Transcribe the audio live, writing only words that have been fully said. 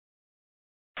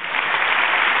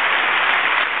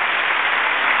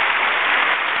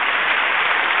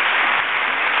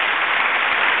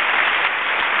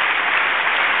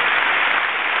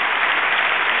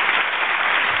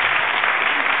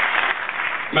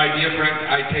My dear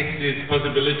friend, I take this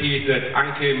possibility that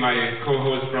Anke, my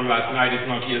co-host from last night, is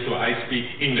not here, so I speak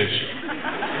English.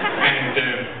 And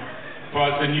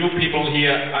for the new people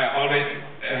here, I always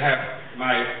have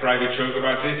my private joke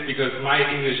about this, because my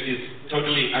English is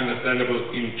totally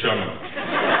understandable in German.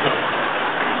 So,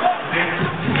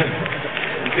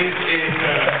 this is...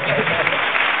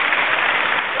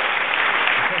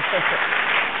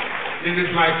 This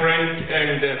is my friend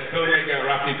and filmmaker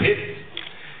Rafi Pitts.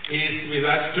 He's with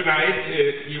us tonight.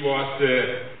 He was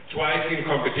twice in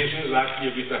competition, last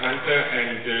year with The Hunter,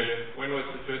 and when was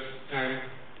the first time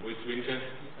with Winter?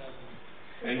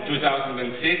 In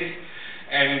 2006.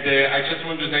 And I just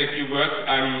want to say a few words.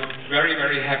 I'm very,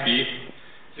 very happy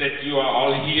that you are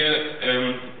all here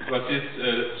for this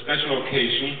special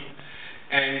occasion.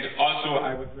 And also,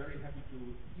 I was very happy to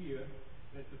hear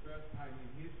that the first time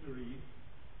in history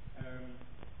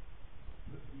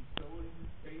we sold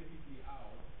basically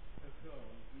out a film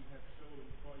we have shown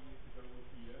 4 years ago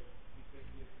here,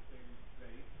 exactly at the same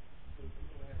place. So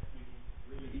people have been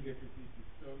really eager to see this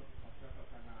film of Jafar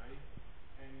Panahi.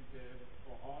 And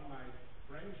for all my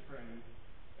French friends,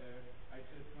 I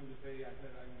just want to say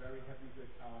that I'm very happy that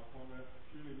our former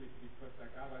jury Mr.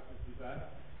 Kosslick is with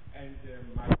us, and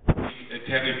my colleague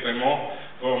Terry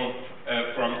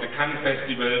from the Cannes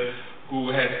Festival, who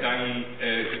has done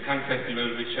the Cannes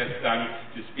Festival, which has done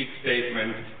this big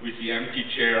statement with the empty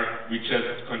chair. We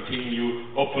just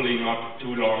continue, hopefully not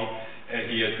too long,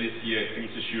 here this year in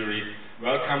the jury.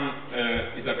 Welcome,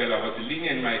 Isabella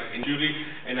Rossellini and my jury,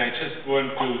 and I just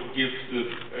want to give the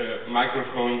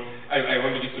microphone. I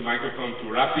want to give the microphone to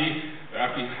Rafi.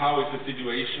 Rafi, how is the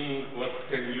situation? What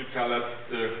can you tell us?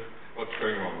 What's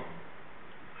going on?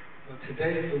 Well,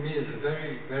 today for me is a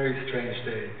very, very strange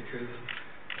day, because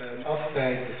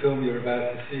Offside, the film you're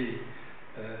about to see,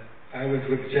 I was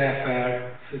with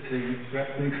Jafar sitting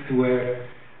right next to where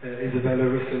Isabella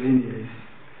Rossellini is.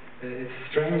 It's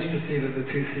strange to see that the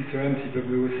two seats are empty, but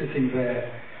we were sitting there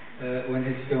when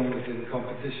his film was in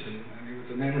competition, and it was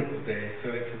a memorable day.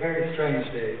 So it's a very strange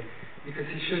day, because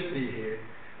he should be here.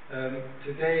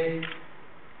 Today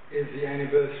is the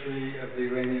anniversary of the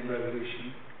Iranian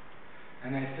Revolution,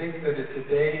 and I think that it's a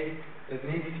day that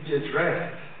needs to be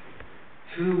addressed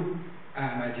to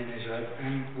Ahmadinejad,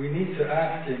 and we need to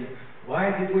ask him, why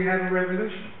did we have a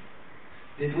revolution?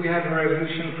 Did we have a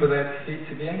revolution for that seat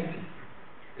to be empty?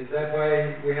 Is that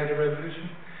why we had a revolution?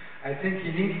 I think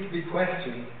he needs to be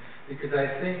questioned, because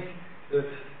I think that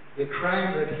the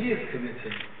crime that he is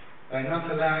committing by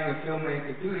not allowing a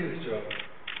filmmaker to do his job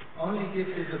only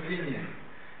gives his opinion,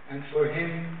 and for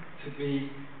him to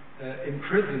be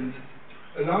imprisoned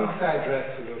alongside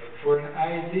Rasulov for an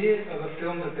idea of a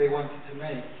film that they wanted to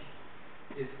make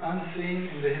is unseen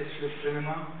in the history of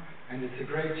cinema, and it's a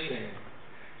great shame.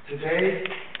 Today,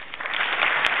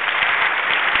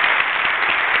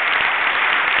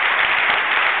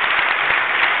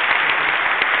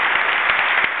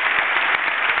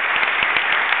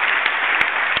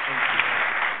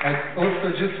 I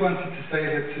also just wanted to say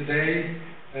that today,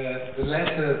 the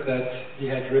letter that he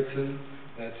had written,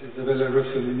 that Isabella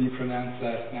Rossellini pronounced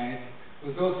last night,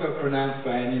 was also pronounced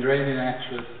by an Iranian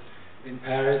actress in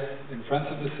Paris, in front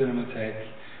of the Cinematheque,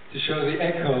 to show the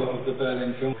echo of the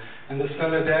Berlin film and the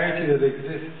solidarity that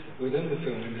exists within the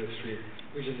film industry,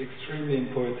 which is extremely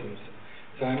important.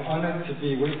 So I'm honored to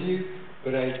be with you,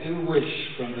 but I do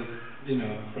wish from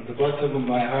the bottom of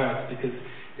my heart, because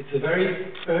it's a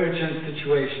very urgent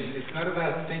situation. It's not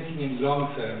about thinking in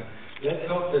long term. Let's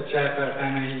hope that Jafar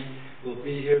Panahi will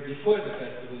be here before the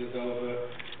festival is over,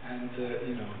 and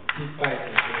keep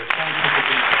fighting. So thank you for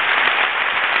being here.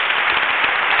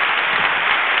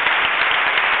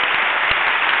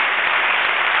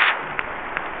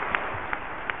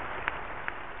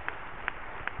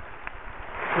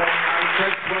 So I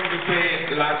just want to say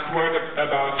the last word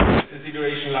about the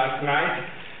situation last night.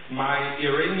 My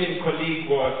Iranian colleague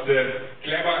was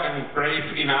clever and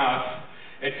brave enough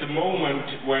at the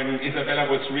moment when Isabella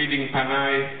was reading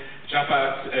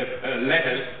Jafar's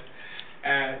letters,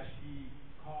 and she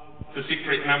called the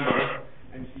secret number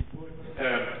and she put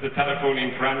the telephone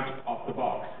in front of the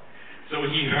box. So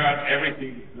he heard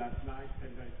everything last night,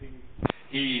 and I think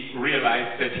he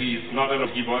realized that he is not alone.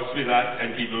 He was with us,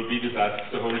 and he will be with us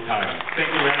the whole time.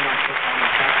 Thank you very much for coming.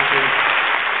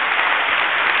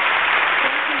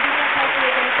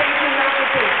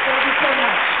 Thank you so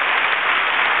much.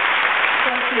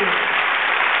 Thank you.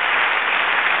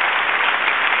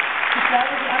 Ich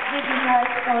glaube, die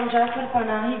Abwesenheit von Jafar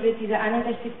Panahi wird diese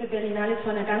 61. Berlinale zu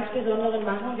einer ganz besonderen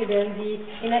machen. Wir werden sie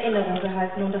in Erinnerung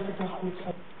behalten, und das ist auch gut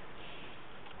so.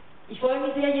 Ich freue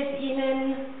mich sehr, jetzt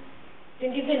Ihnen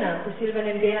den Gewinner des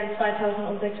Silbernen Bären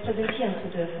 2006 präsentieren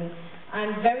zu dürfen.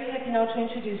 I'm very happy now to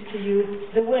introduce to you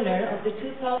the winner of the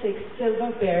 2006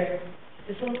 Silver Bear,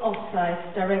 the film Offside,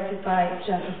 directed by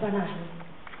Jafar Panahi.